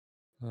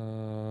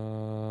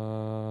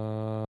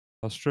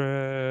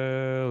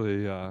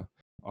Australia,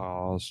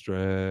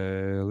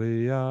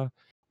 Australia.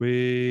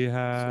 We It's a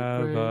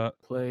have great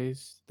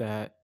place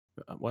that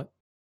what?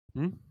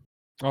 hmm?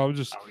 Oh, Are we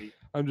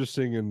I'm just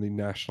singing the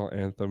national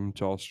anthem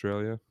to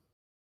Australia.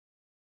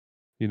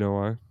 You know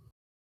why?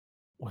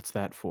 what's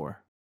that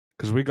for?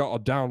 Because we got a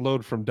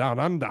download from down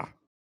under.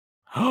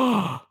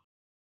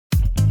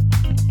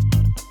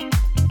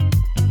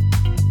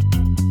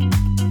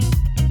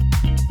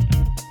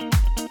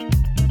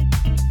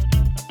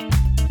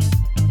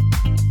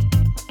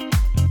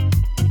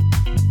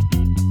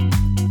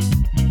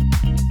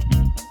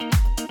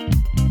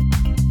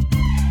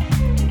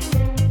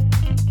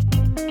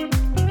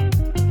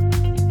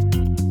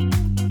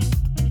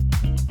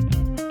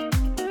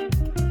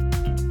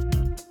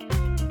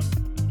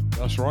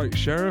 That's right,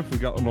 Sheriff. We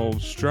got an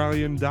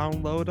Australian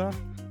downloader.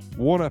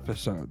 One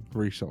episode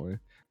recently.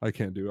 I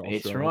can't do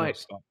It's Australia. I gotta right.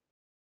 stop.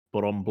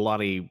 But I'm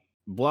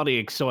bloody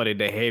excited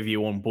to have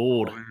you on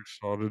board. Bloody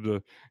excited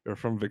to. You're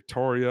from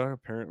Victoria.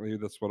 Apparently,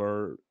 that's what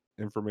our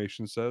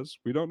information says.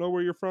 We don't know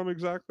where you're from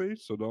exactly,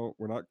 so don't.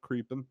 We're not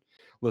creeping.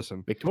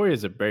 Listen,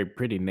 Victoria's a very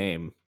pretty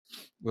name.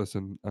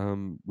 listen.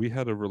 We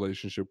had a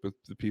relationship with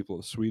the people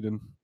of Sweden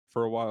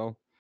for a while,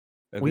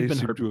 and We've been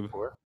hurt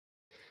before.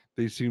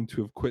 they seem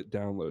to have quit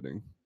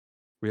downloading.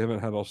 We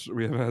haven't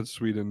had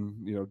Sweden,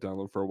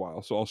 download for a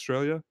while. So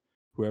Australia,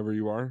 whoever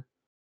you are,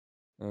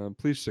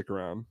 please stick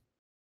around.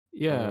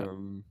 Yeah.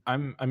 Um,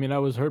 I mean I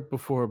was hurt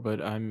before, but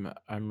I'm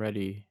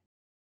ready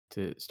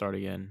to start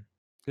again.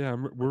 yeah,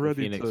 we're Like a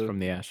ready phoenix to. from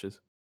the ashes.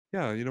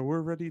 Yeah,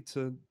 we're ready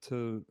to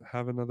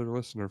have another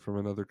listener from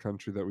another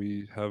country that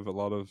we have a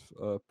lot of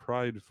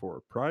pride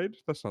for. Pride?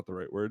 That's not the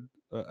right word.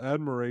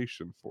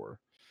 Admiration for.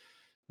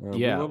 We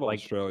Yeah, love like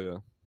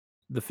Australia.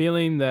 the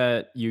feeling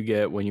that you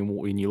get when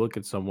you look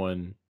at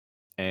someone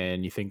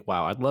and you think,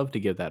 "Wow, I'd love to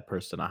give that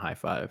person a high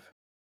five."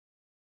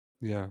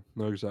 Yeah,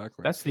 no,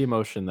 exactly. That's the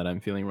emotion that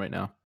I'm feeling right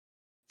now.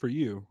 For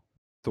you,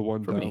 the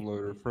one For me.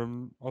 downloader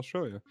from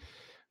Australia.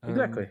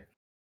 Exactly.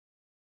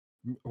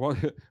 What?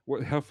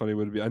 What? How funny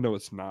would it be? I know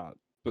it's not,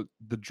 but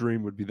the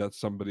dream would be that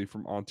somebody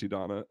from Auntie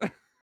Donna.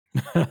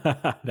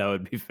 That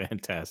would be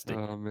fantastic.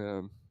 Oh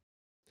man.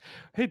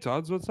 Hey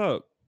Todd's, what's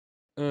up?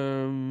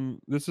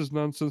 This is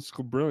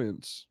Nonsensical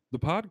Brilliance, the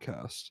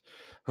podcast,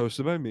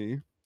 hosted by me,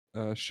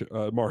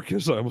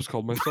 Marcus. I almost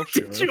called myself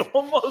Did you Sheriff.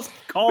 almost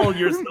call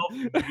yourself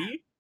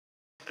me?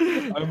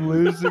 I'm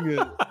losing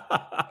it.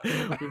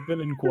 We've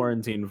been in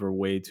quarantine for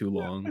way too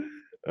long.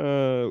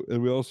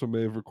 And we also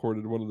may have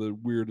recorded one of the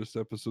weirdest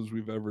episodes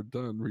we've ever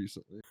done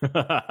recently.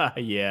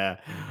 Yeah.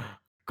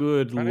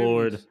 Good My name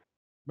lord. is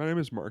my name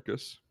is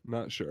Marcus,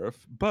 not Sheriff,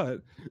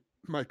 but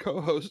my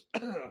co-host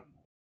I'm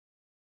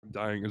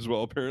dying as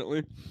well,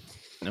 apparently.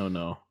 Oh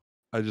no.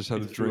 I just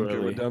had a It's too drink. It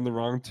went early. down the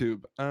wrong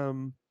tube.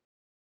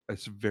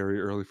 It's very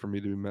early for me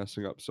to be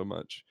messing up so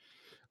much.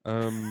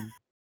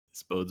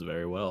 This bodes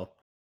very well.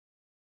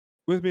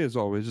 With me, as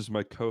always, is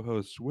my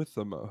co-host with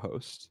the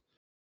mo-host,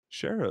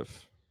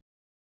 Sheriff.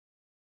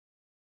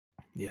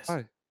 Yes.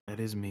 Hi. That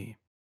is me.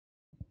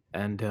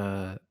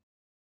 And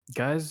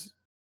guys,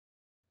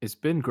 it's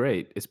been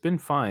great. It's been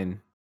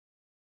fine.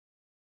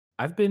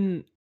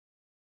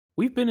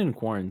 We've been in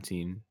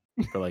quarantine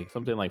for like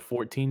something like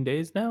 14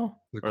 days now,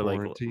 The or like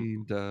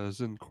quarantine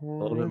dozen, a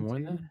little bit more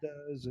than that.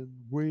 quarantine dozen.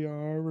 We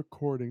are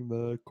recording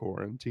the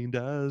quarantine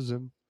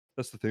dozen.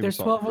 That's the theme There's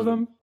song 12 for of the.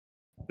 them.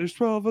 There's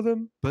 12 of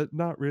them, but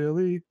not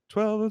really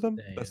 12 of them.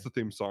 That's Damn. the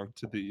theme song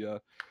to the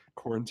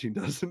quarantine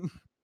dozen.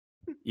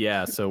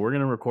 Yeah, so we're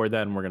gonna record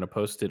that and we're gonna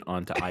post it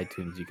onto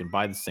iTunes. You can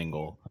buy the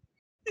single.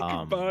 You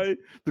can buy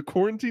the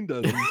quarantine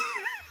dozen.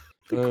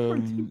 The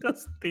quarantine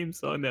does theme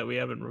song that we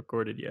haven't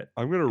recorded yet.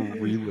 I'm gonna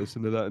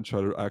re-listen to that and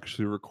try to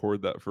actually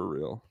record that for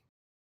real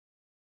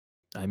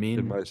I in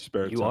mean, my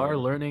spare you are time.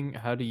 learning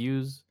how to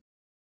use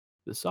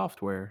the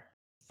software.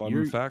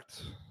 Fun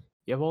fact,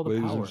 You have all the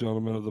ladies and power.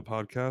 gentlemen of the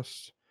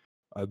podcast,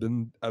 I've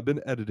been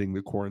editing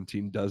the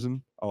quarantine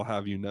dozen. I'll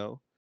have you know,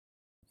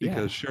 Yeah.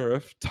 because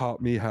Sheriff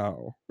taught me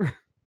how.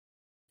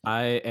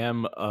 I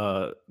am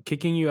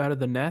kicking you out of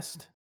the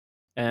nest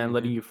and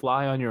letting Mhm. you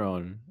fly on your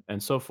own.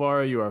 And so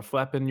far, you are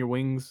flapping your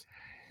wings,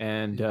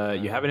 and you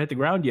Yeah. haven't hit the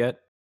ground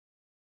yet.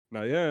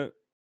 Not yet.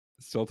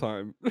 Still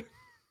time. Nah,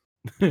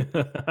 Still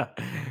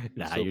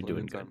you're plenty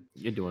doing of good. time.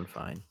 You're doing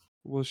fine.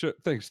 Well, shit.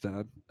 Thanks,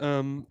 Dad.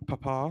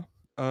 Papa.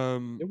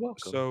 You're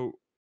welcome. So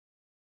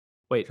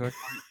Wait. can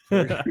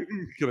I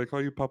can I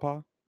call you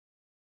Papa?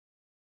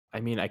 I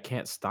mean, I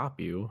can't stop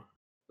you.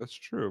 That's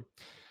true.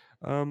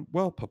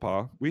 Well,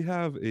 Papa, we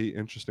have a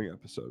interesting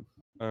episode.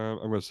 I'm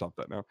going to stop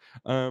that now.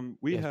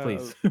 We Yes, have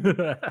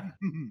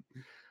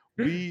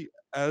please.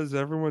 as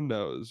everyone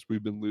knows,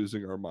 we've been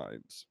losing our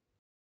minds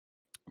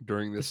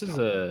during this This is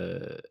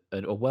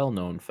time. a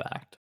well-known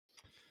fact.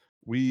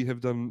 We have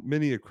done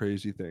many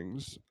crazy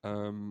things.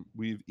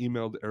 We've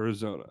emailed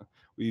Arizona.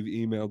 We've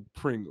emailed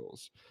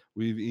Pringles.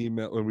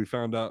 When we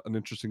found out an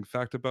interesting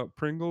fact about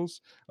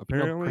Pringles.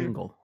 Apparently,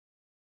 Pringle.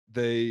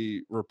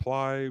 they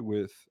reply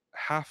with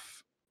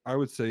half. I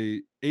would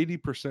say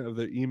 80% of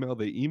their email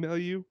they email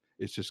you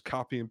It's just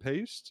copy and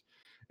paste,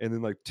 and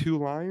then like 2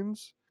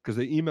 lines because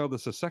they emailed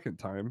us a second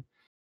time,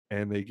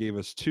 and they gave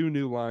us 2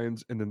 new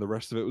lines, and then the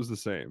rest of it was the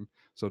same.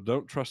 So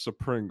don't trust a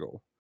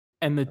Pringle.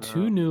 And the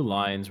 2 Um, new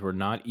lines were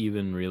not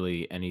even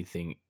really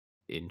anything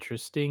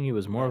interesting. It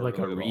was more of not like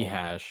a really at all.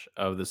 rehash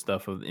of the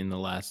stuff in the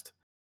last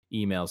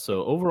email.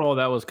 So overall,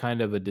 that was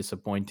kind of a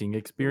disappointing It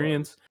was.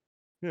 experience.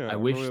 Yeah, I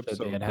I'm really wish that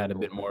upset they with had a Pringle.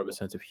 bit more of a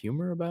sense of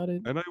humor about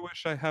it. And I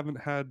wish I haven't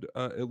had,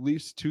 at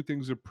least 2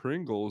 things of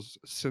Pringles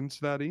since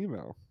that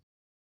email.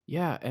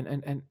 Yeah,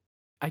 and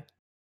I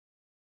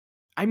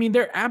I mean,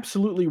 they're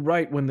absolutely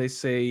right when they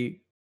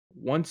say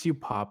once you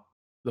pop,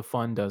 the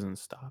fun doesn't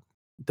stop.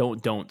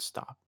 Don't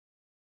stop.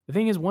 The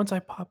thing is, once I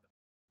pop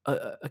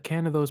a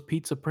can of those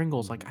pizza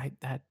Pringles, like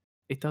Mhm.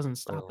 it doesn't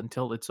stop Well,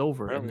 until it's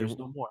over and apparently there's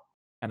no more.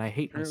 And I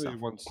hate myself.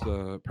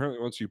 apparently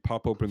once you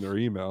pop open their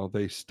email,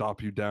 they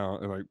stop you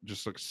down and, like,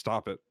 just, like,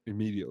 stop it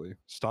immediately.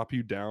 Stop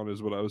you down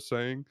is what I was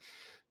saying.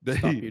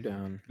 Stop They you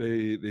down.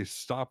 they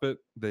stop it,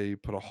 they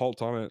put a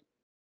halt on it.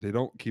 They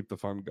don't keep the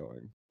fun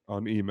going,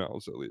 on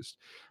emails at least.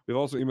 We've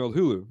also emailed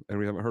Hulu, and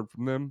we haven't heard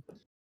from them.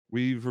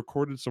 We've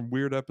recorded some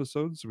weird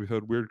episodes. We've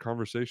had weird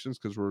conversations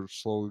because 'cause we're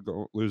slowly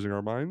losing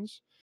our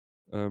minds.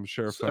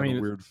 Sheriff I found a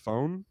mean, weird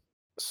phone.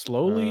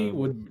 slowly Um,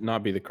 would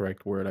not be the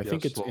correct word. I yeah,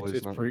 think slowly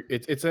is not.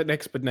 it's an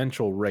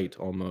exponential rate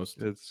almost.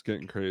 It's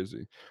getting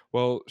crazy.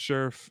 Well,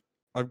 Sheriff,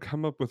 I've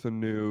come up with a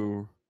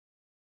new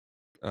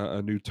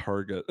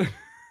target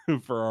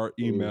for our Ooh.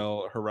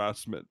 email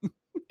harassment.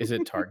 Is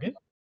it Target?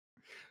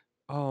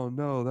 Oh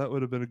no, that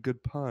would have been a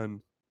good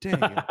pun. Dang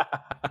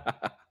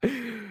it.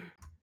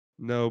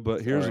 No,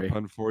 but here's a Sorry.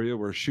 pun for you.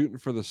 We're shooting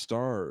for the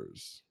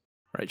stars.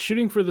 Right,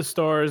 shooting for the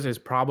stars is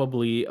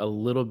probably a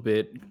little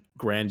bit Star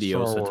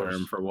grandiose a term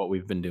Wars. for what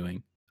we've been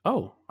doing.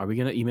 Oh, are we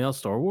gonna email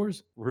Star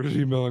Wars? We're just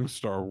emailing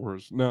Star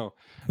Wars. No,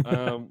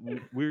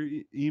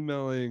 we're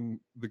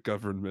emailing the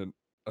government.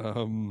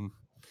 Um,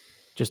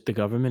 Just the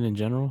government in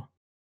general?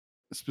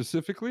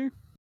 specifically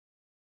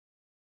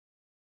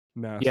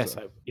Yes,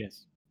 NASA.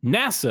 yes.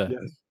 NASA!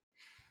 Yes.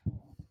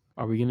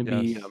 Are we gonna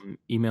be, Yes.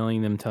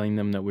 emailing them, telling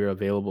them that we're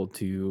available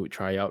to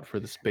try out for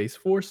the Space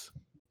Force?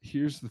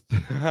 Here's the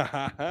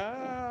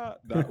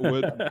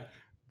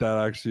that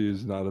actually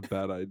is not a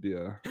bad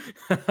idea.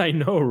 I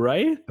know,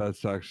 right?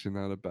 That's actually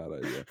not a bad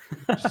idea.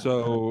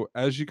 So,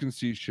 as you can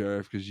see,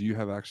 Sheriff, because you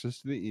have access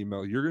to the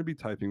email, you're going to be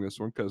typing this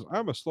one because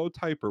I'm a slow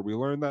typer. We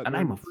learned that And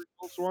during I'm the a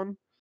prequels one.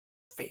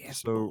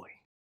 fast So, boy.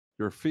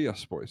 you're a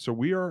Fias boy. So,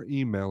 we are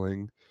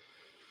emailing,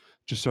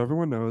 just so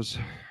everyone knows,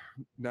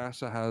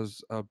 NASA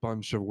has a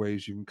bunch of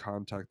ways you can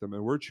contact them,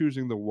 and we're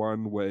choosing the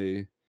one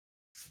way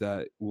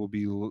that will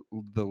be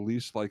the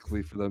least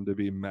likely for them to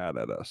be mad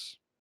at us.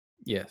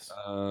 Yes.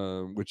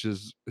 Which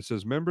is it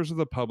says members of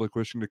the public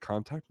wishing to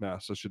contact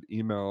NASA should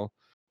email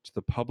to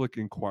the Public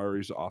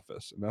Inquiries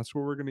Office, and that's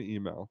where we're going to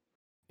email.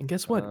 And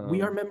guess what?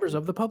 We are Um, members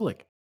of the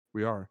public.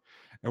 we are,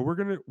 and we're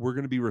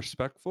gonna be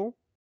respectful.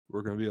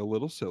 We're gonna be a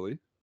little silly,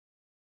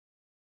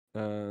 but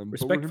we're gonna be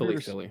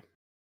Respectfully silly.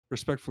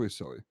 respectfully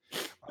silly.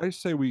 I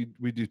say we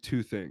do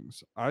 2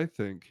 things. I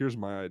think here's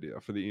my idea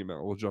for the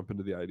email. We'll jump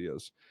into the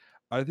ideas.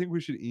 I think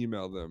we should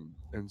email them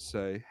and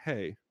say,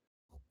 "Hey,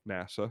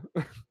 NASA,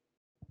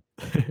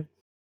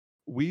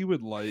 we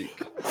would like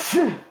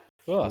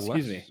Oh,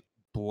 excuse me. bless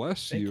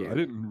bless Thank you. I you.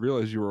 didn't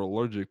realize you were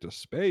allergic to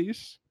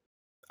space."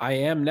 I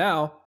am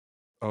now.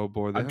 Oh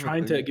boy, they I'm have a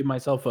trying to thing. give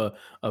myself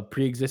a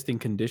pre-existing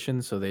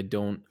condition so they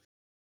don't,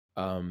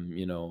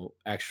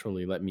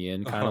 actually let me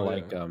in, kinda Oh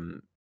like,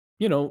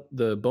 yeah,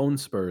 the bone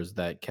spurs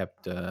that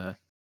kept,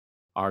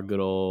 our good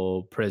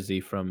old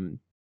Prezi from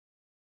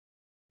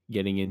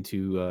getting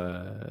into,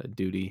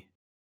 duty.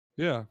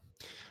 yeah.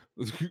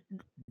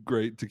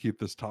 Great to keep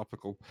this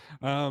topical.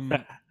 Um,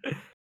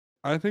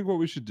 I think what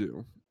we should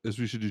do is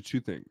we should do 2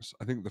 things.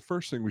 I think the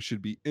first thing we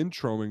should be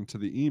introing to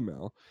the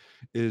email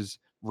is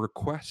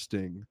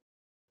requesting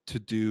to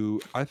do.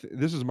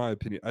 This is my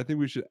opinion. I think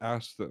we should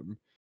ask them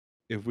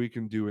if we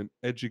can do an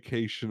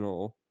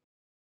educational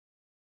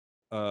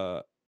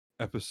uh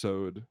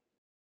episode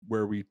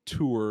where we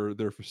tour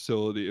their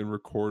facility and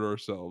record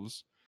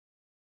ourselves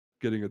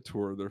getting a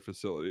tour of their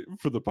facility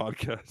for the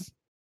podcast.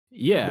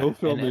 Yeah, No and,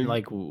 filming.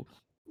 like, We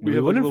we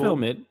have like wouldn't little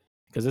film it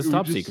because it's we would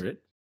top just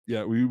secret,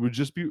 yeah, we would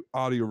just be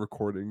audio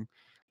recording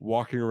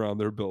walking around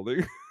their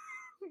building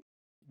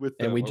with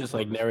and them, we of just,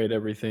 like, course. narrate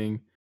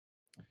everything,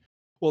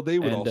 Well, they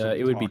would and, also be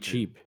it would be talking.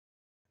 cheap.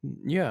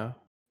 Yeah,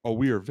 Oh,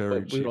 we are very but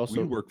we would cheap. We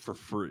also work for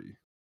free.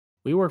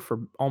 we work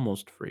for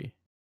almost free.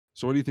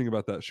 So what do you think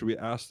about that? Should we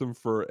ask them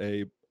for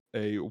a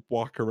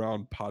walk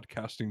around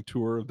podcasting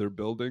tour of their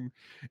building?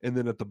 And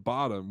then at the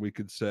bottom we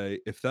could say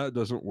if that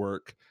doesn't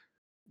work,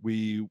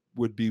 we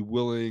would be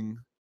willing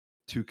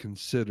to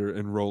consider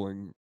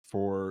enrolling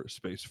for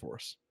Space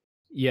Force.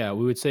 Yeah,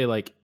 we would say,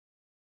 like,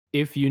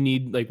 if you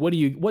need like, what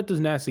does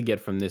NASA get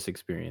from this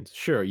experience?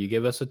 Sure, you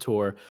give us a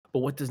tour, but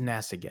what does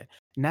NASA get?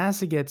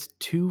 NASA gets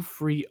 2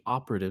 free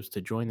operatives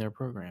to join their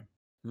program.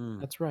 Hmm,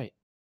 That's right.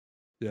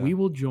 yeah, We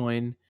will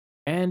join,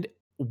 and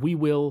we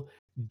will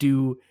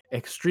do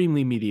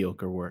extremely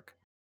mediocre work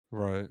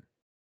right.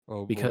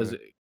 Oh because boy.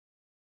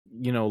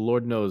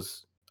 Lord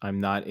knows I'm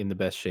not in the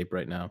best shape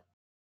right now.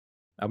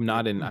 I'm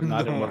not in No,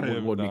 what I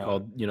am would be not.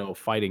 called,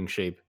 fighting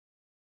shape.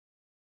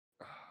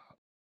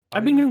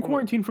 I've I been just in want to.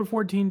 quarantine for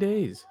 14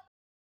 days.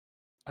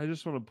 I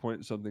just want to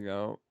point something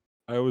out.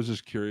 I was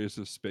just curious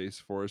if Space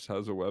Force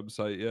has a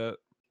website yet.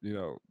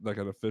 Like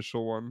an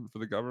official one for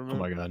the Oh government.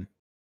 my god.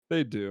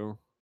 They do.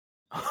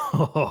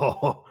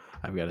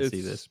 I've got to see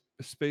It's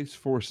this.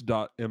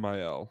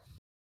 spaceforce.mil.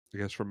 I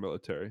guess for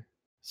military.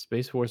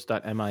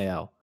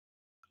 Spaceforce.mil.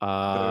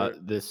 There.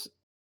 This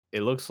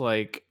it looks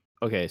like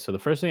okay, so the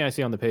first thing I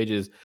see on the page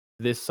is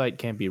this site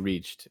can't be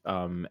reached.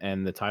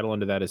 And the title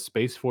under that is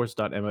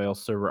spaceforce.mil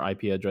server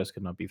IP address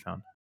could not be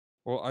found.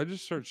 Well, I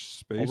just searched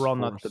Space Overall,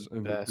 not Force the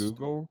into best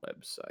Google.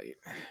 website.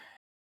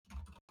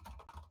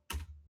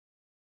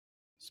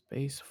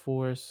 Space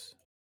Force.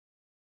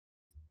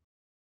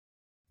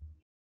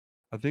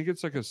 I think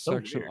it's like a That's so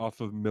section weird.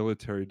 off of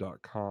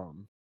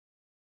military.com.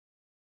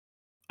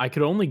 I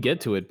could only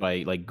get to it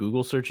by like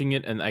Google searching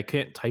it, and I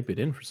can't type it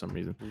in for some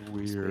reason.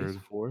 Weird.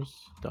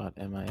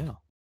 Spaceforce.mil.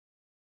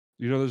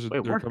 Wait,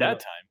 They're work coming that up.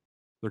 time.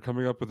 They're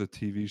coming up with a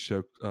TV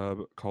show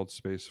called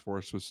Space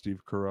Force with Steve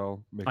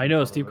Carell I making know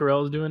fun of Steve it.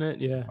 Carell is doing it.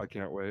 Yeah. I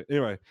can't wait.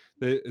 Anyway,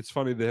 it's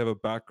funny. They have a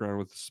background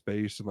with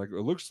space and like it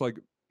looks like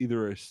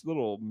either a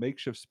little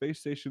makeshift space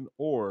station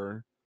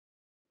or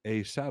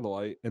a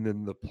satellite, and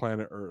then the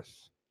planet Earth.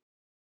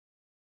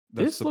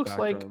 That's This the looks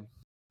like background.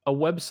 a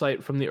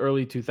website from the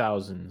early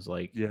 2000s.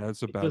 Like, Yeah,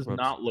 it's a it bad does website.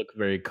 not look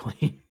very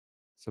clean.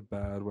 It's a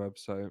bad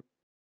website.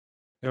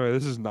 Anyway,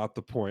 this is not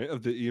the point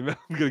of the email.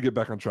 I'm gonna get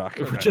back on track.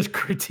 We're Okay. just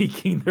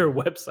critiquing their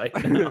website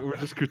now. We're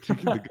just critiquing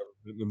the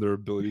government and their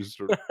abilities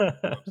to run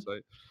the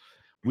website.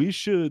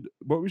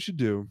 What we should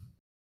do.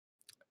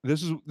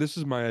 This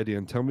is my idea,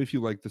 and tell me if you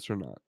like this or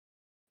not.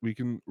 We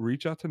can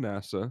reach out to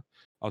NASA.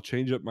 I'll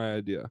change up my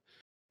idea.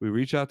 We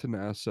reach out to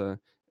NASA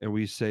and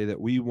we say that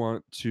we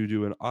want to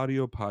do an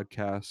audio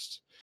podcast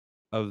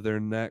of their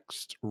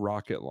next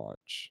rocket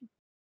launch.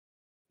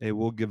 And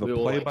we'll give a We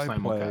will like play-by-play.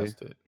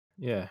 simulcast it.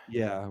 Yeah.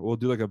 Yeah, we'll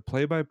do like a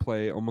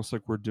play-by-play, almost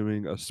like we're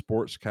doing a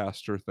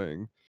sportscaster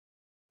thing.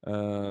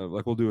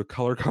 Like we'll do a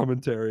color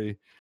commentary,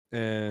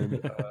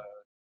 and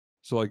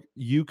so like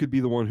you could be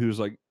the one who's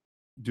like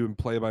doing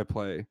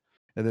play-by-play,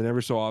 and then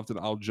every so often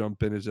I'll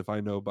jump in as if I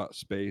know about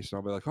space, and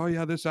I'll be like, "Oh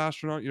yeah, this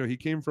astronaut, he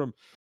came from,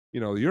 the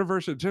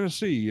University of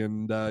Tennessee,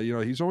 and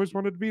he's always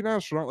wanted to be an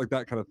astronaut," like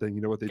that kind of thing. You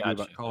know what they do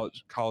about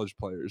Gotcha. college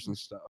players and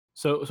stuff.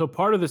 So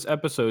part of this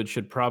episode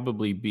should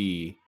probably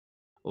be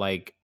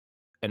like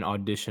an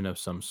audition of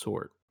some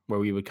sort where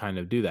we would kind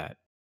of do that.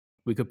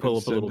 We could pull And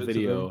up a send little it to them.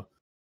 video.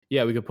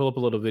 Yeah, we could pull up a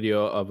little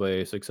video of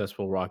a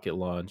successful rocket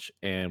launch,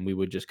 and we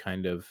would just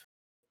kind of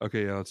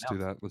Okay, yeah, let's do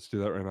announce it. that. Let's do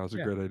that right now. It's a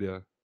Yeah. great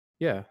idea.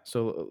 Yeah.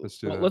 So Let's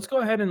do well, that. let's go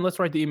ahead and let's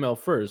write the email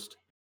first.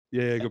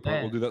 Yeah, And good point.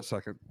 We'll then do that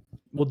second.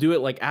 we'll do it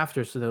like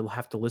after, so they'll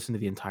have to listen to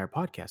the entire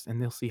podcast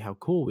and they'll see how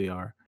cool we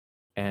are.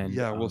 And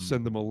Yeah, we'll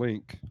send them a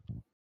link.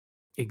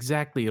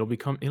 exactly, it'll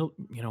you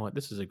know what?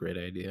 This is a great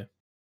idea.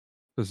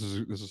 This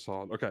is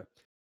solid. Okay.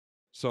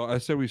 So I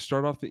say we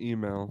start off the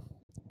email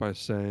by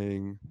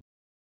saying,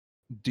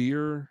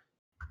 "Dear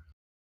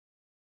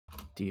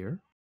Dear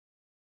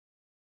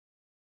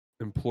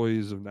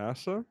employees of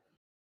NASA."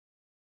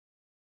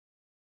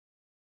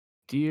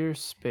 Dear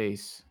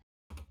Space.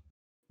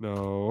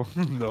 No,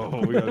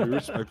 no, we gotta be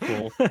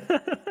respectful.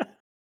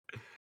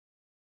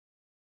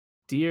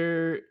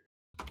 Dear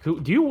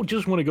do you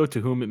just want to go to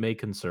whom it may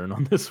concern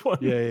on this one?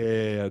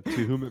 Yeah. To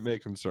whom it may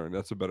concern.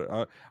 That's a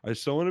better. I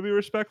still want to be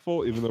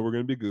respectful, even though we're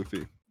gonna be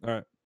goofy. All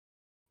right.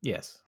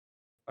 Yes.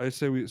 I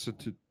say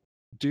to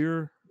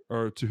dear,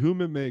 or to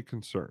whom it may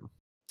concern.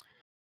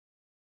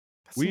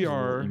 That We seems a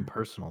little are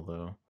impersonal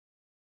though.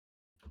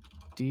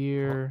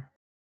 Dear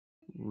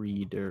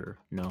reader.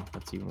 No,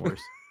 that's even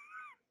worse.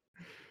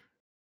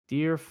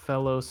 Dear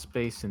fellow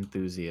space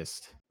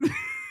enthusiast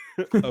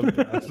of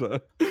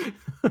NASA.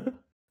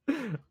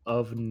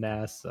 of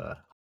NASA.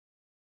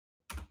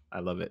 I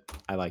love it.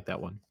 I like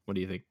that one. What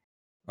do you think?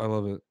 I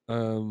love it.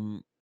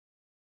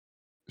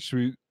 Should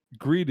we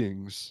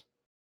greetings?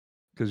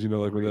 Because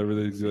like whenever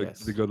they Greetings, do, yes.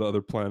 they go to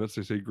other planets,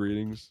 they say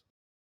greetings.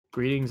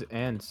 Greetings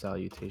and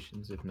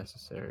salutations if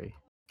necessary.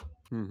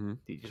 Mm-hmm.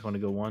 Do you just want to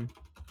go one?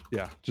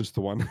 Yeah, just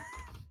the one.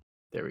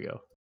 There we go.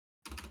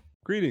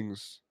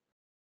 Greetings.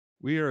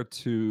 We are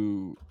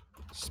two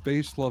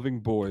space-loving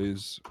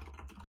boys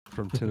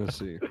from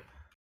Tennessee.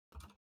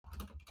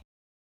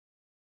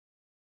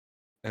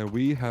 And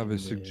we have a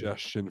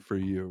suggestion for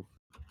you.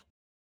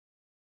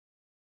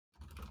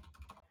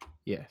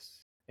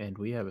 Yes. And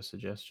we have a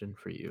suggestion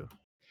for you.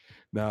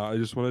 Now, I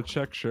just want to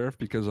check, Sheriff,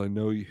 because I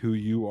know who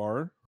you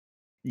are.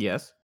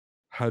 Yes.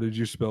 How did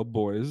you spell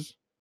boys?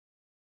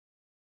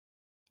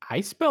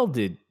 I spelled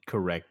it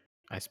correct.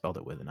 I spelled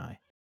it with an I.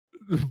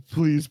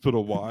 Please put a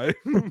Y.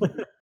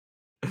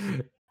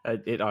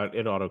 It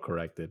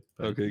auto-corrected.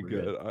 Okay,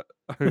 good.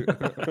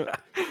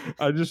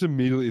 I just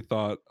immediately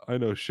thought, I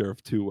know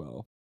Sheriff too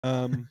well.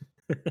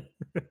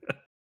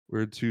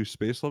 We're two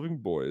space-loving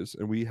boys,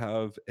 and we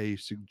have a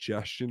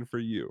suggestion for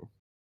you.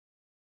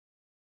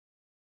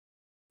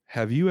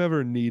 Have you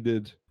ever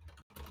needed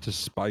to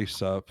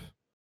spice up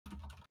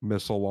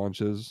missile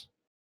launches?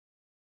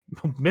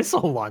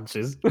 Missile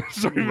launches,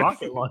 Sorry,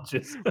 rocket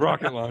launches,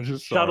 rocket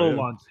launches. shuttle Sorry,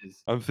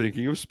 launches. I'm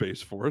thinking of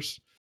Space Force.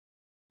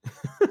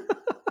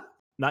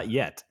 Not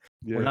yet.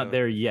 We're not Yeah.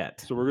 there yet.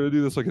 So we're gonna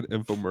do this like an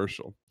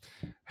infomercial.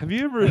 Have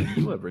you ever? Have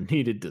you ever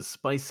needed to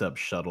spice up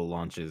shuttle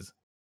launches?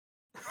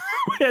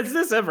 Has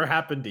this ever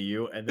happened to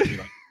you? And then you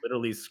like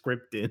literally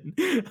script in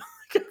like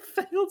a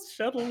failed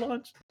shuttle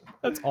launch.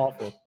 That's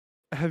awful.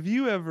 Have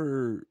you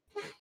ever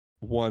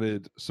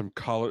wanted some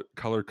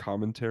color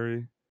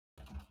commentary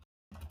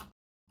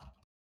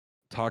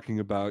talking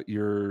about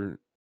your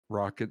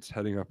rockets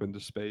heading up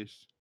into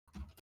space?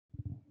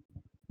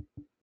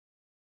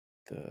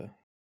 The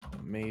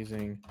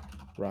amazing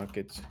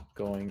rockets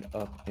going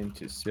up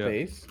into Yeah.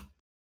 space.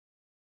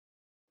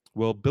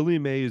 Well, Billy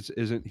Mays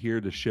isn't here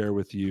to share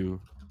with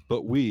you,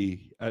 but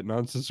we at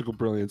Nonsensical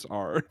Brilliance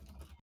are.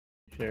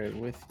 Share it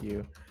with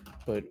you.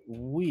 But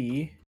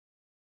we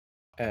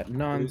at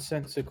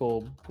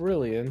Nonsensical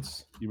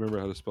Brilliance. You remember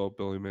how to spell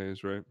Billy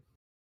Mays, right?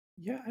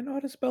 Yeah, I know how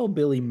to spell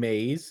Billy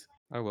Mays.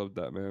 I love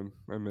that man.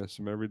 I miss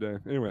him every day.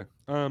 Anyway,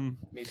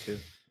 Me too.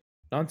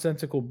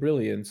 Nonsensical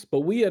Brilliance.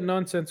 But we at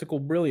Nonsensical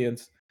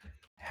Brilliance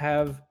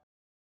have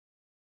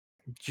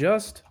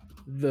just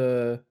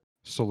the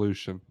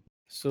solution.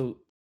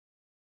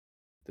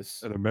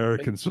 This An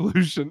American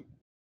solution.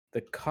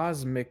 the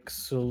cosmic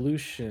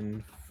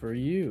solution for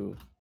you.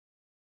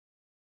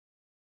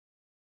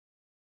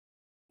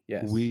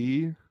 Yes.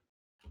 We,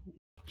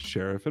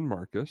 Sheriff and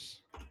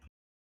Marcus,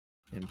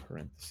 in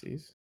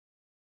parentheses.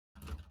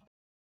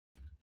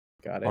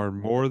 Got it. are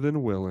more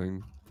than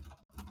willing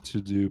to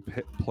do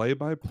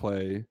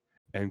play-by-play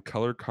and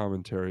color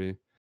commentary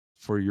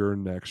for your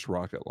next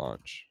rocket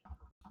launch.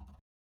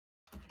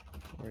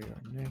 For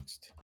your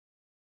next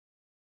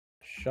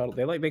shuttle.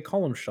 They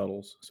call them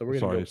shuttles. So we're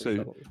gonna go for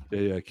shuttles.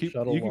 Yeah.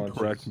 Shuttle You can launches.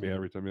 correct me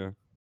every time, yeah.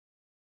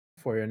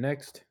 For your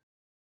next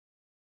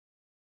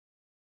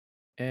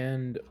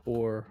and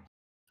or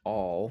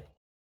all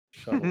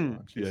shuttle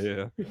launches.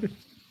 Yeah.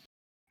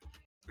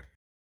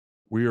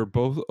 We are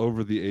both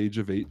over the age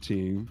of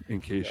 18,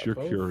 in case you're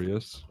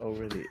curious.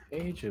 Over the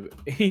age of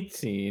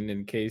 18,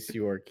 in case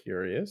you are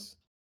curious.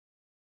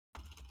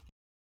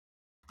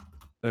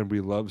 And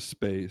we love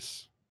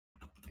space.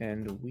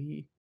 And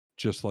we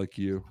just like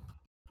you.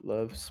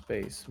 Love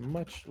space,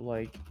 much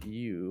like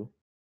you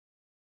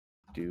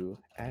do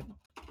at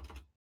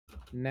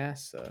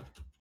NASA.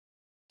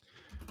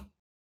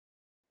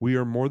 We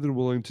are more than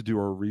willing to do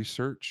our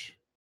research.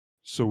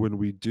 So when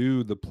we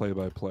do the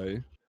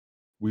play-by-play,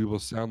 we will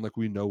sound like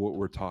we know what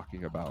we're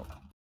talking about.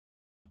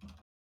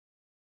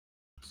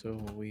 So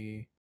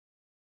we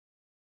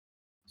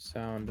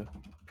sound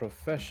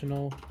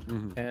professional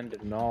and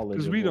knowledgeable.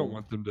 Because we don't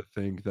want them to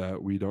think that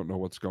we don't know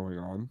what's going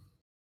on.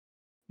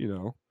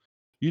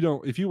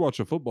 If you watch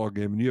a football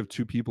game and you have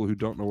two people who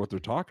don't know what they're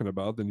talking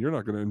about, then you're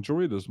not going to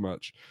enjoy it as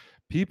much.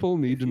 People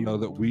need to know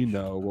that we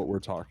know what we're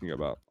talking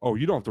about. Oh,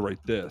 you don't have to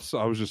write this.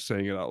 I was just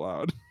saying it out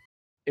loud.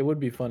 It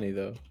would be funny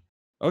though.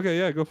 Okay,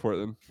 yeah, go for it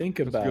then. Think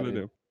about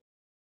it.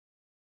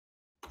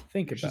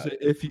 Think about it.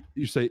 If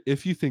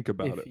you think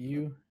about it.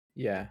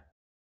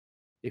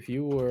 If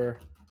you were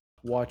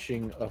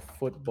watching a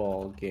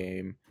football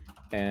game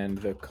and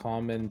the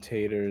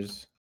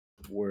commentators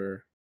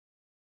were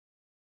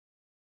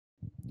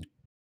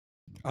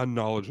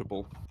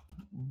unknowledgeable,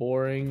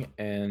 boring,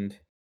 and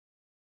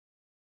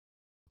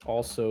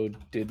also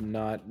did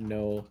not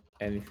know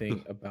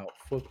anything about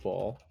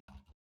football,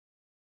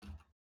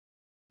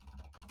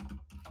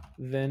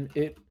 then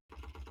it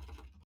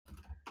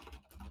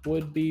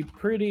would be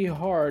pretty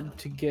hard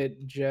to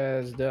get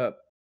jazzed up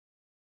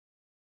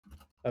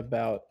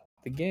about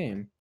the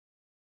game.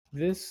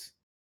 This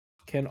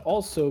can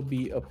also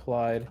be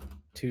applied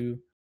to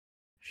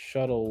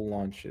shuttle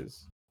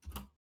launches.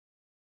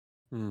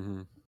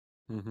 Oh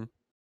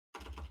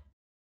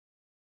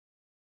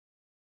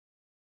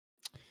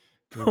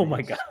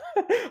my god.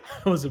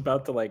 I was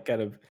about to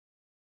kind of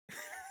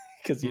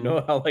because you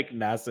know how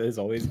NASA is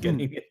always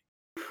getting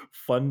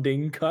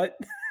funding cut.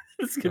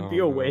 This could be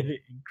a way to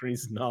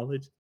increase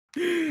knowledge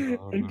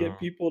and get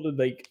people to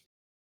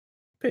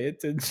pay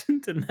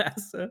attention to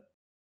NASA.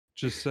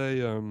 Just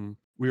say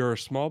we are a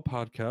small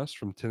podcast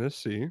from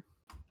Tennessee.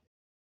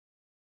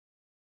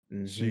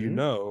 So you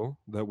know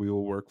that we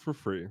will work for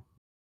free.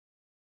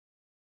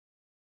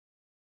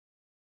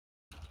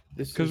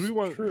 This is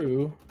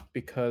true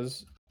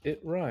because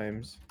it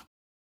rhymes.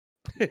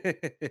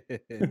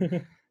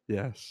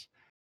 Yes.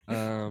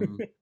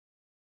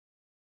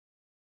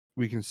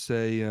 We can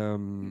say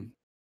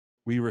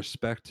we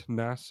respect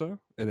NASA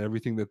and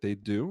everything that they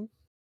do.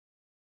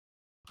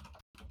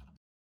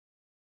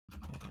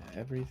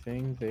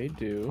 Everything they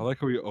do. I like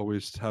how we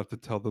always have to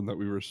tell them that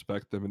we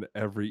respect them in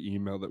every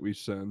email that we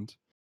send.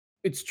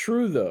 It's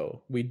true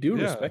though. We do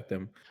respect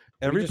them.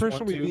 Every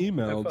person we've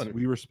emailed,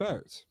 we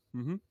respect.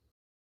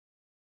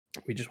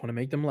 We just want to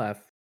make them laugh.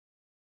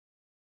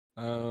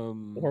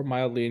 Or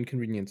mildly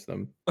inconvenience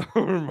them.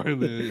 Or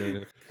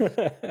mildly,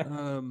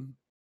 yeah.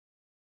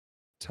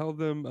 tell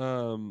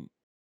them.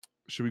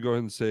 Should we go ahead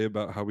and say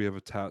about how we have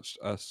attached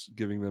us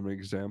giving them an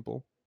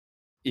example?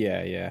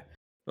 Yeah, yeah.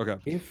 Okay.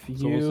 If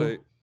So we'll say, you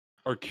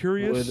are would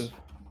curious.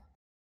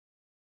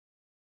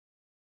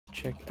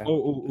 check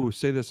out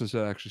Say this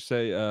instead. Actually,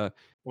 say,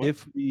 what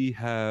if we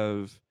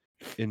have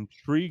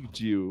intrigued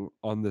you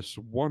on this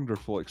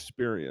wonderful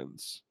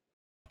experience.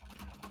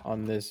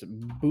 on this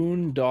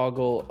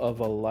boondoggle of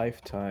a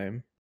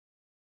lifetime.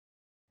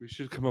 We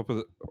should come up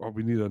with.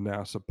 We need a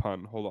NASA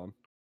pun. Hold on.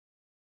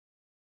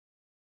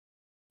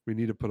 We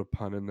need to put a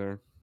pun in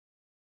there.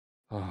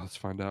 Oh, let's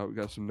find out. We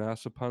got some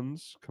NASA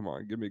puns. Come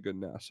on, give me a good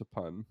NASA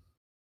pun.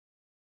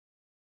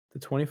 The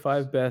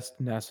 25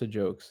 best NASA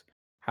jokes.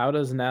 How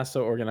does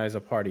NASA organize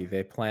a party?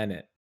 They plan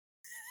it.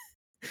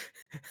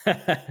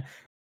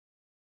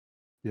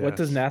 What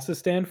does Yes. NASA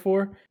stand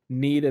for?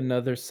 Need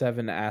another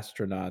 7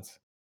 astronauts.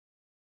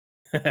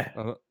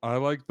 I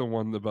like the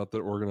one about the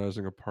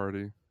organizing a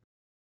party.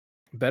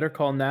 Better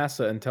call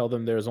NASA and tell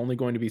them there's only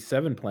going to be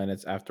 7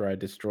 planets after I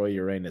destroy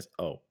Uranus.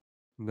 Oh.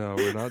 No,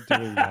 we're not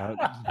doing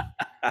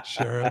that.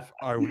 Sheriff,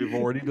 we've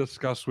already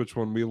discussed which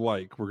one we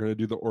like. We're going to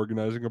do the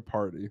organizing a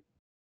party.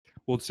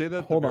 We'll say that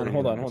at the Hold on, very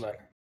hold on, end. hold on.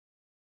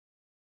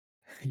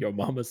 Your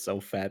mama's so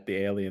fat the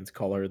aliens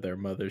call her their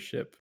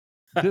mothership.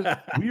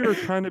 We are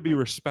trying to be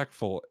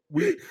respectful.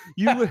 Can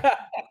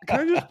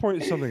I just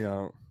point something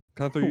out?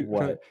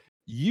 What?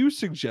 You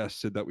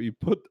suggested that we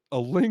put a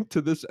link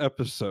to this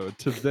episode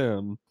to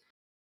them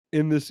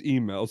in this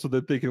email so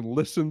that they can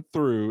listen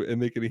through and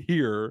they can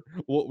hear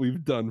what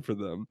we've done for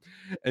them.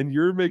 And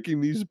you're making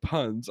these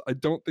puns. I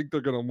don't think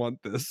they're going to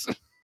want this.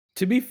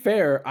 To be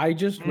fair, I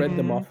just read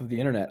them Mhm. off of the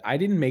internet. I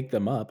didn't make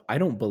them up. I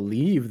don't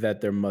believe that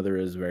their mother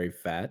is very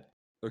fat.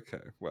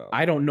 Okay, well.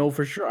 I don't know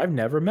for sure. I've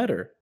never met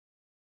her.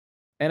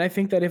 And I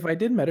think that if I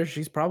did met her,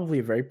 she's probably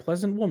a very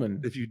pleasant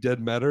woman. If you dead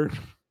met her.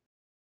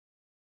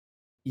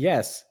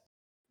 Yes.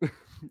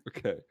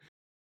 Okay.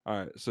 All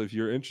right. So if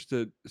you're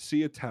interested,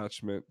 see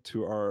attachment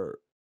to our.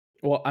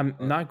 Well, I'm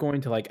not going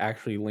to like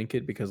actually link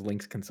it because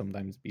links can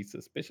sometimes be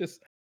suspicious.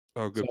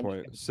 Oh, good So I'm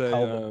point. just Say,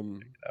 gonna tell them to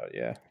check it out,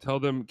 yeah. tell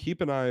them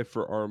keep an eye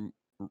for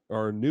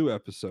our new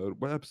episode.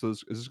 What episode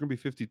is this going to be?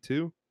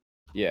 52.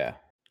 Yeah.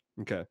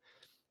 Okay.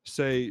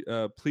 Say,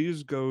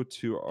 please go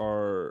to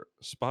our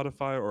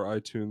Spotify or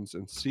iTunes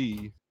and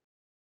see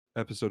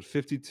episode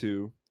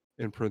 52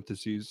 in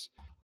parentheses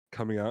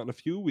coming out in a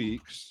few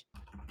weeks,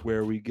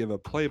 where we give a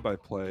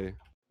play-by-play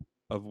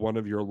of one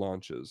of your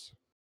launches.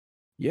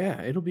 Yeah,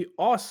 it'll be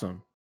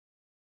awesome.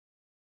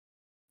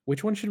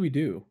 Which one should we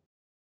do?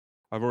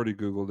 I've already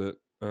Googled it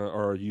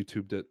or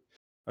YouTubed it.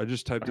 I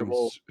just typed Okay, in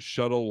well,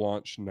 shuttle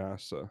launch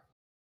NASA.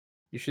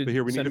 you But should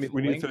here we need send to me the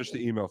we need to link. finish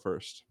the email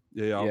first.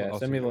 Yeah, Yeah, I'll send me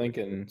send the you link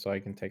and so I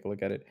can take a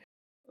look at it.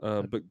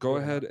 but go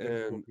ahead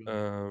and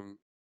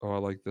I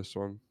like this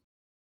one.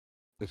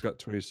 It's got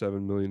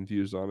 27 million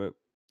views on it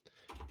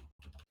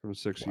from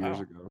 6 years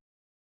Wow. ago.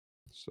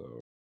 So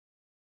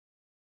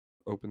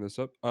open this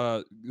up.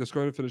 Let's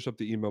go ahead and finish up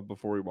the email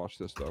before we watch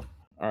this though.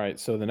 All right,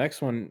 so the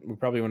next one we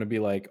probably want to be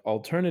like,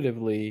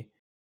 alternatively,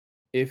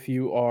 if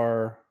you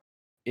are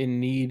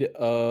in need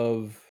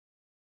of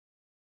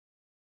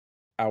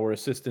our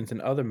assistance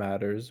in other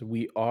matters,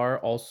 we are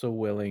also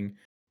willing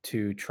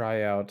to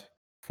try out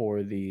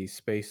for the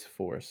Space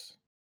Force,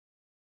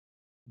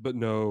 But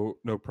no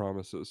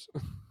promises.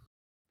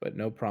 but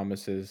no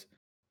promises.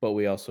 But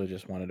we also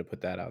just wanted to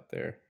put that out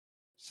there.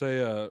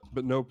 Say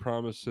but no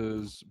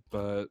promises,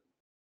 but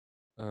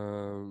What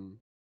are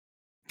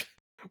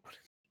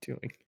you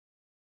doing?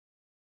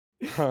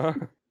 huh?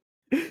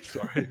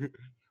 Sorry.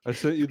 I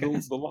sent you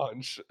the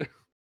lunch.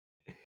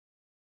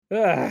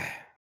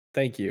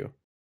 Thank you.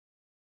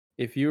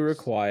 If you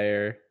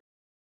require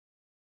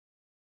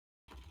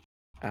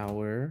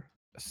our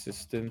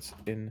assistance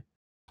in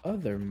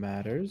other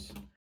matters,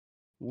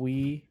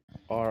 we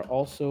are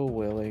also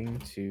willing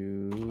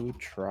to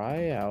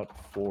try out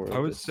for I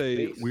would the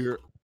say Space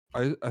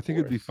I think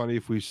it'd be Force. funny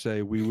if we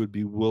say we would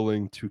be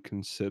willing to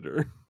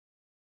consider.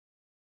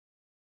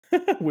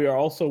 We are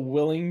also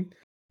willing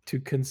to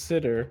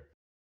consider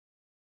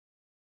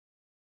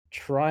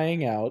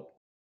trying out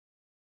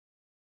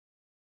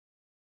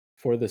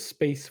for the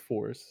Space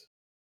Force.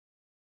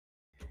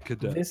 This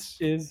Cadets.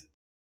 is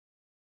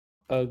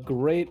a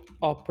great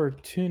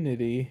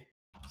opportunity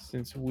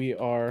since we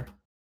are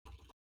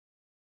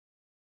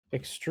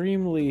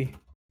extremely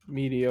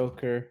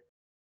mediocre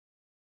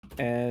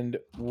and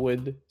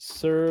would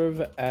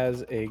serve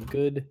as a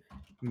good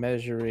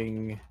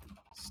measuring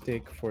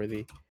stick for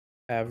the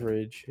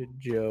average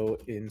Joe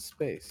in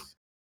space.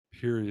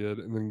 Period.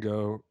 And then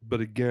go,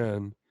 but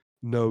again,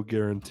 no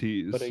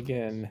guarantees But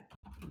again,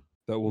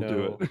 that we'll do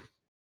no it.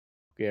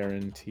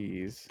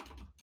 guarantees.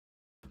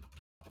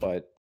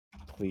 But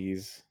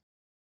please,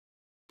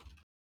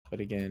 but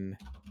again,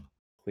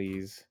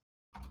 please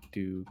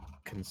do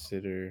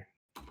consider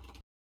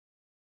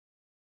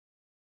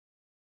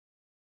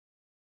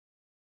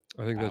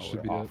I think that our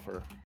should be offer.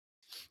 it.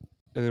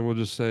 And then we'll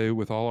just say,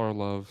 with all our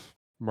love,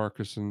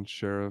 Marcus and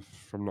Sheriff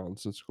from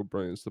Nonsensical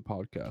Brilliance, the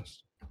podcast.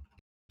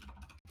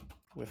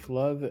 With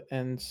love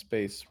and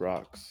space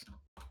rocks.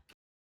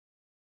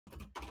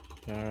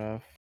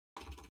 Gareth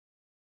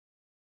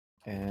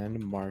and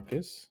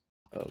Marcus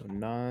of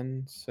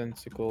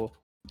Nonsensical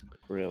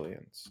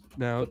Brilliance.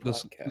 Now The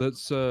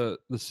podcast.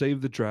 let's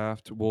save the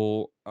draft.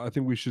 I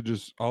think we should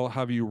I'll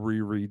have you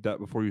reread that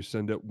before you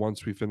send it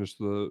once we finish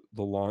the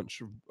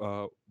launch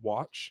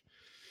watch.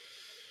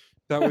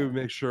 That way we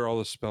make sure all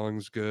the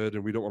spelling's good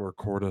and we don't want to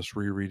record us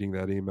rereading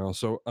that email.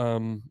 So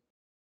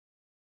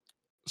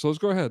let's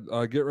go ahead.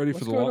 Get ready for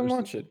Let's the go ahead launch. and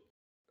launch it.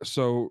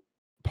 So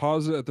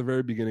pause it at the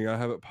very beginning. I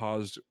have it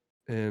paused,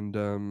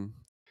 and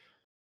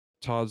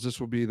Todd's, this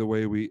will be the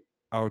way we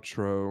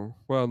outro.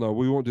 Well, no,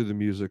 we won't do the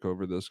music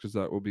over this because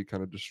that will be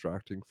kind of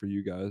distracting for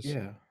you guys.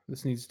 Yeah,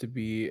 this needs to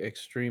be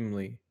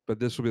extremely. But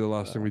this will be the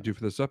last thing we do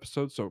for this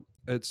episode. So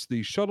it's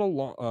the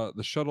shuttle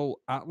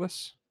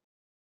Atlantis.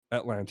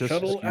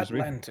 Shuttle Excuse me.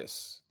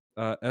 Atlantis.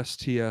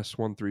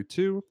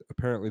 STS-132.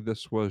 Apparently,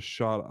 this was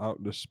shot out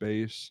into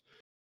space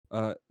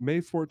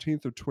May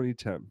 14th of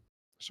 2010.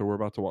 So we're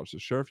about to watch the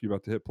Sheriff. You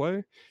about to hit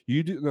play?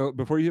 You do no,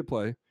 before you hit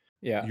play.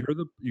 Yeah.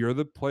 You're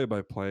the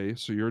play-by-play.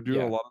 So you're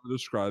doing a lot of the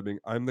describing.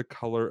 I'm the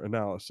color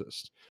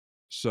analysis.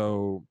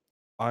 So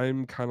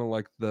I'm kind of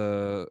like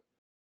the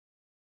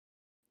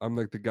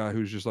guy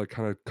who's just like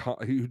kind of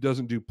who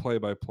doesn't do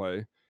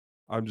play-by-play.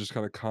 I'm just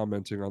kind of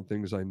commenting on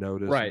things I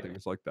notice and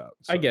things like that.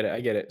 So. I get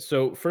it.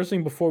 So first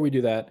thing before we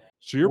do that,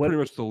 so you're pretty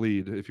much the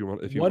lead if you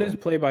want. What is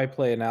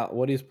play-by-play now?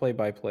 What is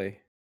play-by-play?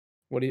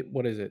 What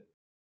is it?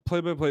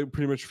 Play-by-play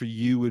pretty much for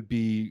you would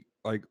be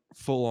like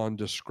full on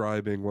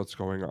describing what's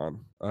going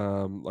on.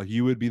 Like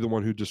you would be the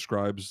one who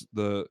describes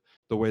the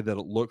way that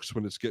it looks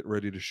when it's getting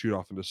ready to shoot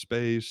off into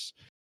space.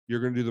 You're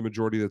going to do the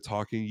majority of the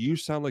talking. You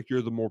sound like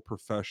you're the more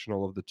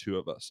professional of the two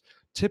of us.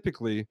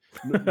 Typically,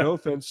 no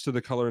offense to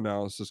the color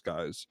analysis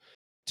guys.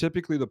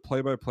 Typically, the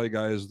play-by-play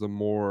guy is the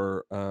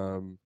more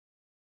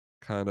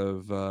kind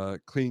of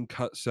clean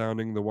cut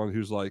sounding, the one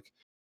who's like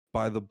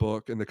by the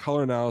book, and the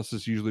color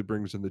analysis usually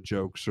brings in the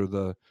jokes or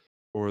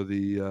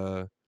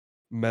the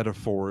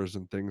metaphors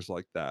and things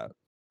like that.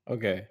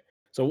 Okay.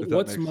 So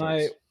what's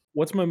my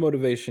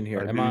motivation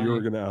here? I knew you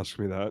were going to ask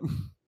me that.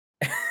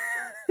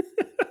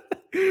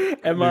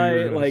 Am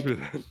I like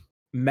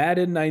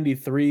Madden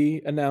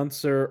 93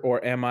 announcer,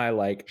 or am I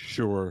like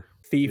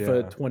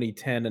FIFA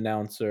 2010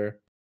 announcer?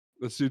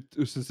 Let's do,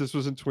 since this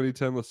was in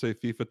 2010, let's say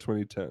FIFA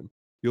 2010.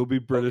 You'll be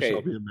British,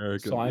 I'll be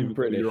American. So I'm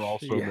British. You're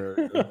also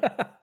American.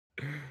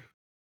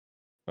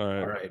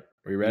 All right.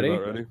 Are you ready?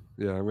 You ready?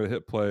 Yeah, I'm going to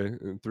hit play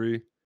in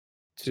 3,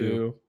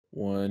 2,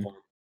 1.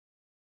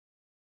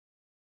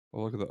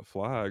 Oh, look at that,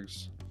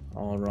 flags.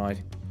 All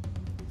right.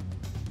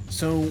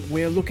 So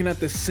we're looking at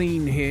the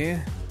scene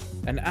here,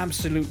 an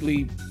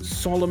absolutely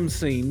solemn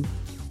scene.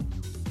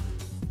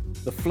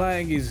 The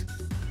flag is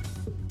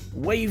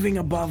waving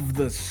above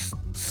the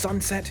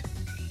sunset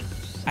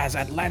as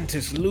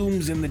Atlantis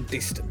looms in the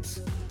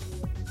distance.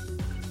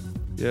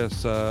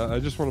 Yes, I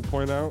just want to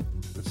point out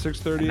at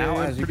 6:30 now,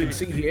 as you can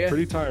see here,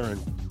 pretty tiring.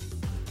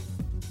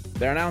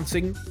 They're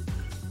announcing.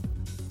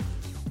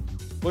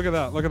 Look at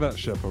that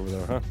ship over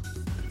there, huh?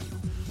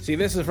 See,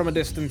 this is from a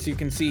distance. You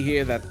can see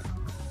here that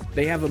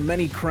they have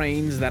many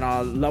cranes that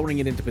are lowering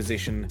it into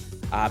position,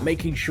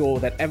 making sure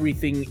that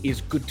everything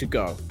is good to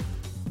go.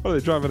 Are they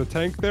driving a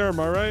tank there? Am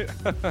I right?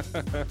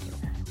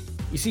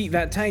 You see,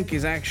 that tank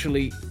is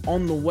actually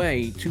on the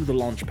way to the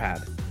launch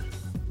pad.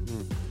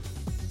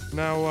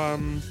 Now,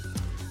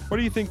 what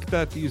do you think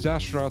that these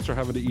astronauts are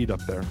having to eat up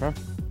there, huh?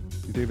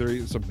 You think they're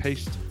eating some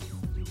paste?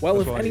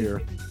 Well, if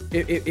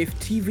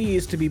TV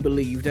is to be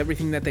believed,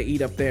 everything that they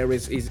eat up there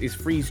is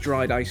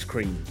freeze-dried ice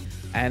cream.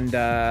 And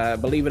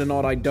believe it or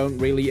not, I don't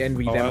really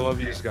envy them. I love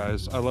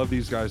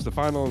these guys. The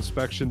final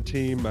inspection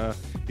team,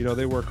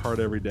 they work hard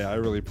every day. I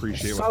really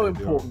appreciate what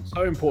they do.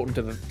 So important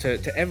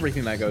to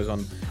everything that goes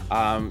on.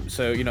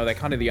 So they're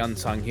kind of the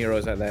unsung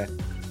heroes out there.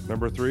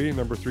 Number three,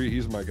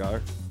 he's my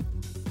guy.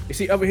 You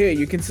see over here,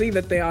 you can see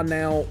that they are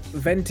now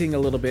venting a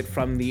little bit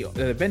from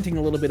venting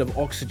a little bit of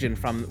oxygen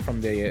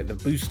from the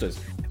boosters.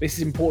 This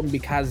is important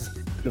because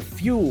the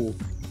fuel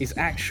is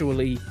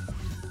actually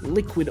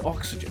liquid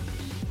oxygen.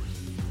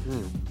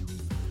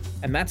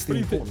 And that's the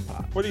important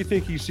part. What do you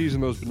think he sees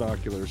in those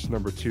binoculars,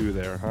 number 2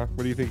 there, huh?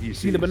 What do you think he sees?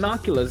 See, the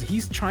binoculars,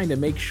 he's trying to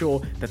make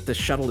sure that the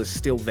shuttle is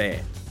still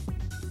there.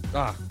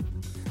 Ah,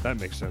 that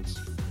makes sense.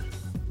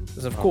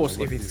 Because of course,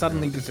 if it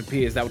suddenly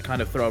disappears, that would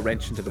kind of throw a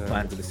wrench into the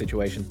plans of the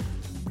situation.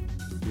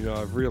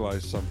 I've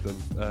realized something.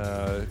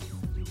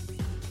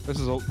 This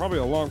is probably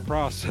a long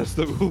process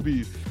that we'll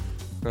be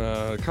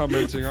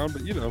commenting on,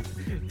 but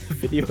The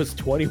video is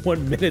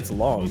 21 minutes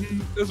long.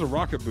 There's a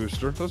rocket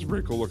booster. That's a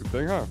pretty cool looking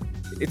thing, huh?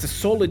 It's a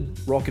solid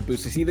rocket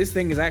booster. See, this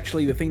thing is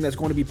actually the thing that's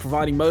going to be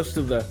providing most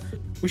of the...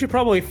 We should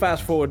probably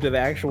fast forward to the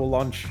actual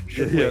launch.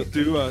 Do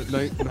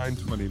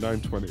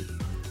 920.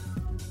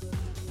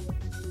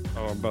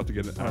 Oh, I'm about to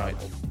get it. All right.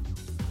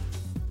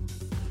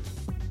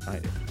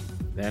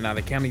 There, now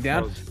they're counting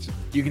down.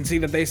 You can see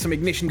that there's some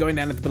ignition going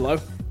down at below.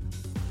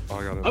 Oh,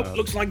 I got an ad.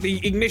 Looks like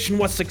the ignition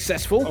was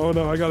successful. Oh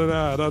no, I got an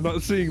ad. I'm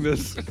not seeing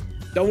this.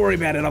 Don't worry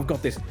about it. I've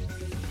got this.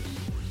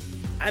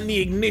 And the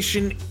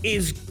ignition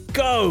is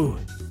go.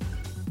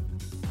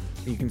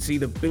 You can see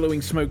the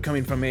billowing smoke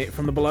coming from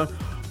the below.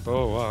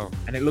 Oh, wow.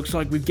 And it looks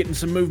like we're getting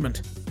some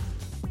movement.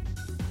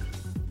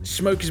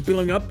 Smoke is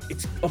billowing up.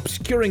 It's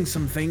obscuring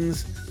some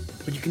things,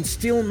 but you can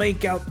still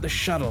make out the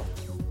shuttle.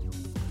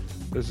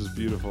 This is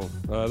beautiful.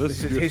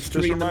 This is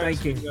history in the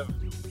making.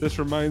 This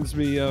reminds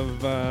me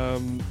of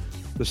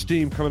the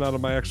steam coming out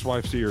of my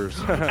ex-wife's ears.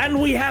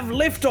 And we have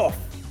liftoff.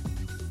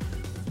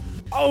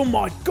 Oh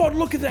my God,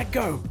 look at that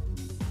go.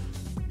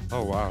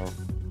 Oh, wow.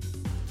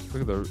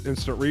 Look at the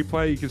instant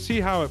replay. You can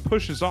see how it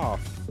pushes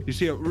off. You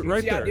see it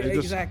right there.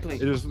 Exactly.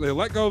 They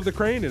let go of the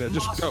crane and it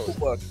just goes.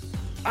 Work.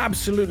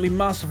 Absolutely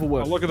masterful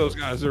work. Oh, look at those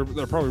guys. They're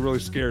probably really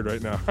scared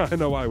right now. I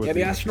know I would. Yeah,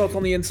 the astronauts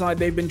on the inside,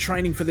 they've been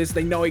training for this.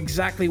 They know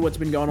exactly what's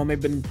been going on. They've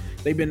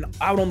been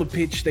out on the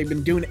pitch. They've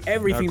been doing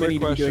everything they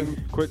need to be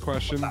doing. Quick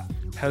question.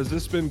 Has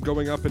this been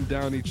going up and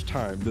down each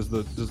time? Does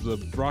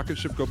the rocket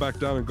ship go back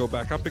down and go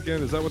back up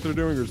again? Is that what they're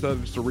doing, or is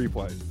that just a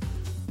replay?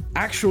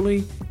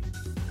 Actually,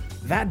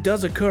 that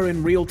does occur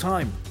in real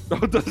time. Oh,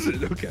 does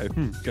it? Okay.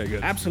 Okay,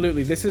 good.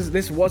 Absolutely.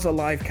 This was a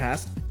live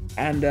cast,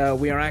 and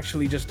we are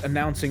actually just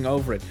announcing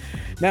over it.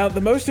 Now,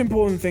 the most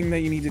important thing that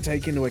you need to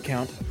take into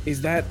account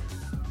is that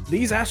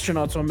these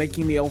astronauts are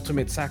making the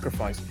ultimate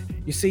sacrifice.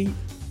 You see,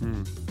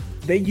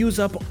 they use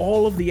up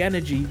all of the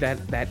energy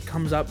that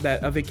comes up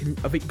of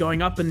it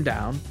going up and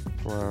down.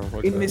 Wow,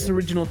 in this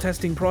original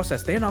testing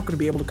process. They're not going to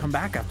be able to come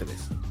back after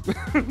this.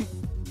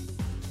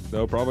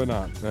 No, probably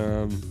not.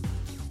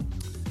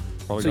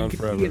 Probably so gone you can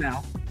forever. see it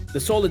now. The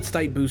solid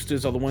state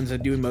boosters are the ones that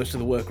are doing most of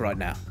the work right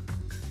now.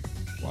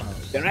 Wow.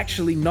 They're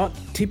actually not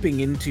tipping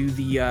into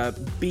the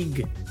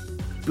big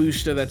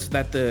booster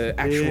that the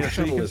actual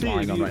shuttle is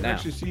flying on right now. You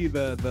actually see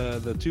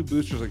the two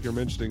boosters like you're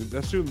mentioning.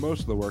 That's doing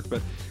most of the work,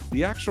 but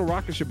the actual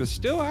rocket ship is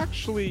still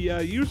actually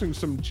using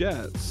some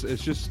jets.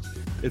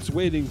 It's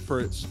waiting for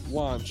its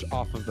launch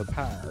off of the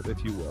pad,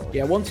 if you will.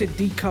 Yeah, once it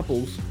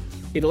decouples,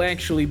 it'll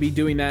actually be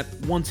doing that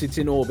once it's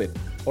in orbit,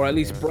 or at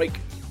least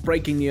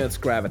breaking the Earth's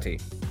gravity.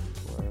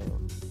 Wow.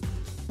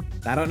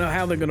 I don't know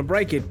how they're going to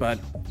break it, but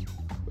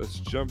Let's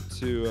jump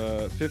to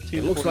 1545.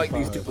 it looks like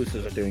these two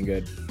boosters are doing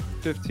good.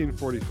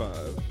 1545.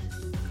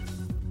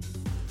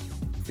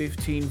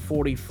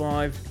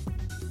 1545.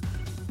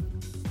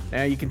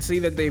 Now you can see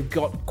that they've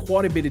got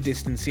quite a bit of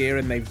distance here,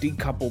 and they've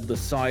decoupled the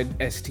side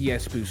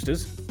STS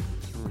boosters.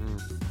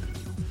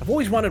 I've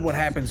always wondered what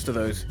happens to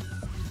those.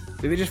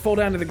 Do they just fall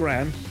down to the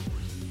ground?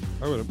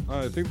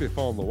 I think they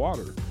fall in the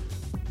water.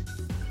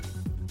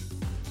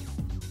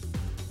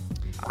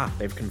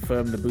 They've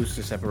confirmed the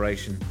booster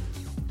separation.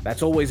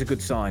 That's always a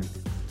good sign.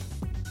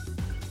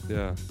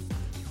 Yeah.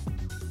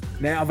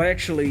 Now, I've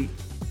actually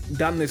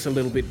done this a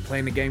little bit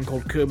playing a game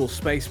called Kerbal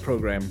Space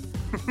Program.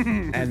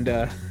 And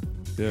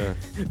Yeah.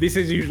 this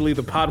is usually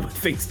the part where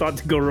things start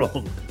to go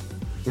wrong.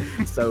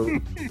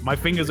 So, my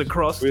fingers are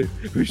crossed.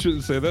 We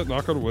shouldn't say that,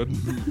 knock on wood.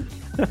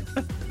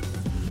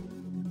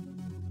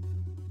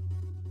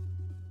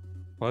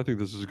 Well, I think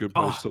this is a good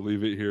place to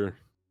leave it here.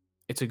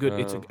 It's a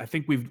good. I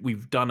think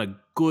we've done a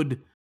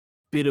good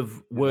bit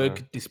of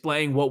work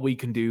displaying what we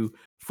can do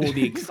for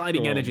the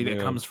exciting energy that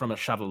comes from a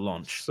shuttle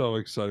launch. So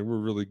exciting! We're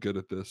really good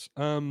at this.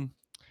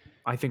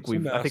 I think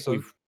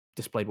we've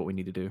displayed what we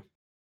need to do.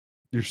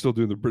 You're still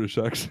doing the British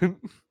accent.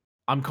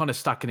 I'm kind of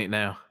stuck in it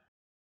now.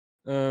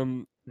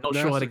 Not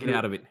sure how to get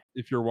out of it.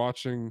 If you're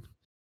watching,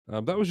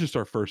 that was just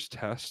our first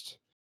test.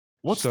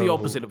 What's the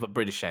opposite of a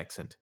British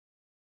accent?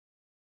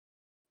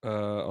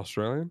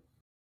 Australian.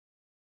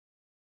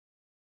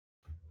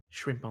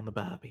 Shrimp on the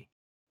barbie.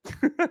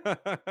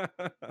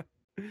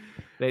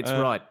 That's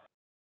right.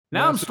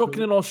 Now I'm stuck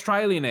in an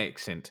Australian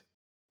accent.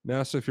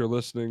 NASA, if you're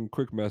listening,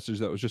 quick message.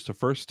 That was just a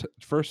first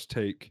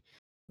take.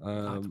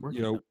 It's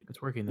working.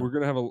 It's working. We're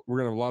gonna have a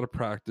lot of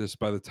practice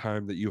by the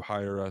time that you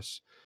hire us,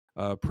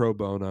 pro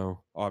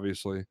bono,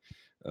 obviously.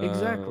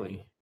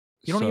 Exactly.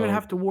 You don't even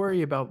have to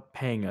worry about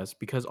paying us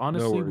because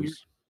honestly,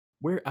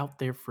 we're out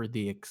there for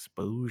the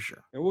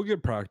exposure. And we'll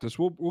get practice.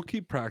 We'll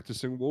keep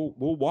practicing.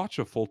 We'll watch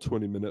a full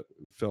 20-minute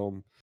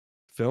film.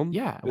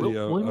 Yeah,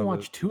 video we'll even of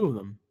watch it. 2 of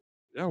them.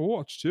 Yeah, we'll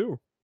watch 2.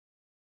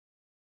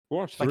 We'll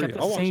watch 3. Like at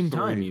the same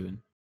time,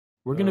 even.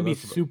 We're gonna be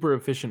super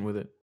efficient with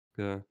it.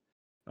 Yeah.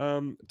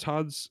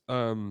 Todd's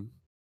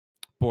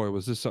boy,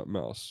 was this something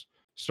else.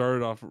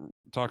 Started off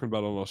talking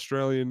about an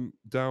Australian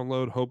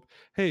download.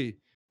 Hey,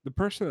 the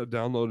person that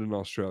downloaded in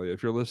Australia,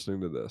 if you're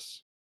listening to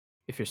this.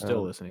 If you're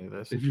still listening to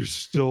this. If you're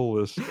still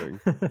listening.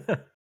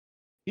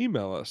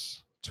 Email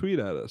us, tweet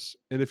at us.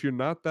 And if you're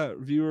not that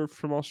viewer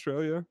from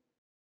Australia,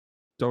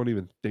 don't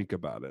even think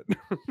about it.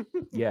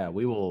 Yeah,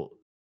 we will.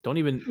 Don't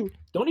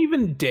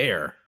even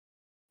dare.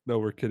 No,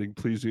 we're kidding.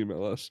 Please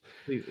email us.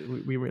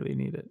 We really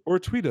need it. Or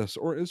tweet us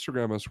or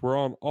Instagram us. We're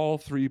on all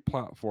 3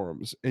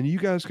 platforms. And you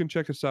guys can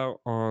check us out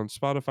on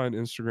Spotify and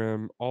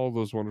Instagram, all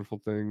those wonderful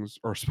things.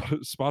 Or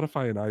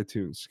Spotify and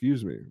iTunes.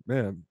 Excuse me.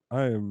 Man,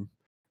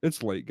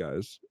 it's late,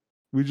 guys.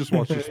 We just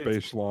watched the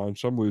space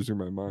launch. I'm losing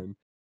my mind.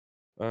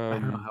 I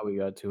don't know how we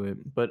got to it.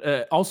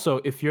 But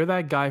also, if you're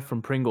that guy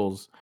from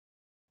Pringles,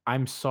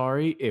 I'm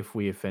sorry if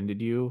we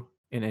offended you.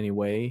 in any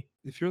way.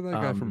 If you're that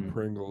guy from Um,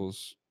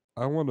 Pringles,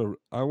 I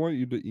want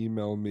you to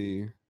email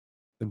me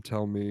and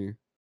tell me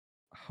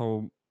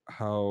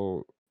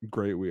how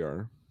great we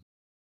are.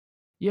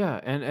 yeah,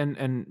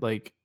 and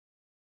like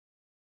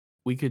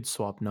we could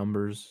swap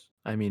numbers.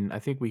 I mean, I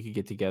think we could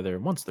get together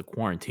once the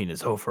quarantine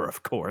is over,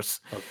 of course.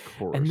 Of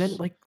And then course.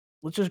 like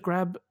let's just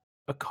grab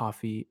a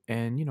coffee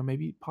and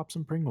maybe pop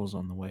some Pringles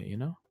on the way, you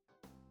know?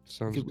 We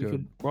Sounds could we good.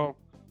 could Well,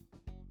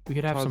 we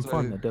could have some Todd's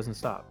fun that doesn't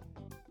stop.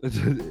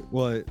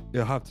 well,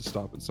 you'll have to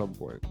stop at some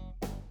point.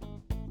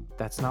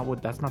 That's not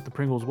the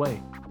Pringles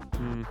way.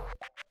 Mm,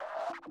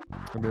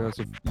 I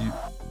mean,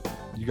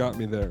 you got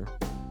me there.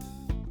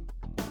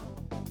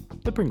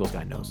 The Pringles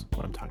guy knows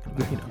what I'm talking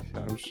about,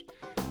 Yeah,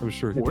 I'm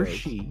sure he Or does.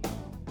 she.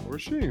 Or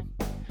she.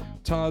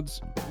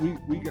 Todd's,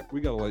 we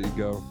gotta let you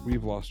go.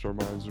 We've lost our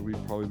minds and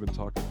we've probably been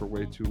talking for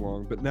way too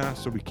long. But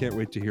so we can't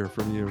wait to hear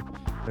from you.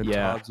 And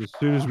Yeah. Todd's, as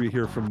soon as we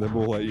hear from them,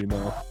 we'll let you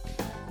know.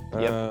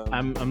 Yep.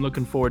 I'm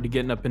looking forward to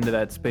getting up into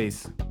that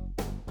space.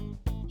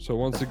 So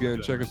once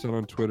again, check us out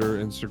on Twitter,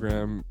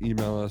 Instagram,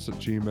 email us at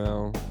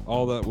Gmail.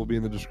 All that will be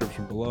in the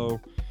description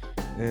below.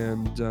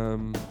 And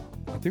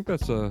I think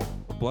that's a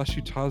bless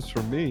you, Todd's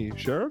from me,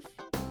 Sheriff.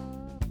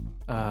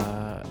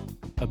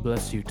 A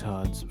bless you,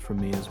 Todd's, from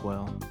me as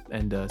well.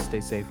 And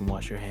stay safe and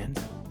wash your hands.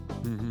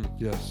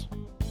 Yes.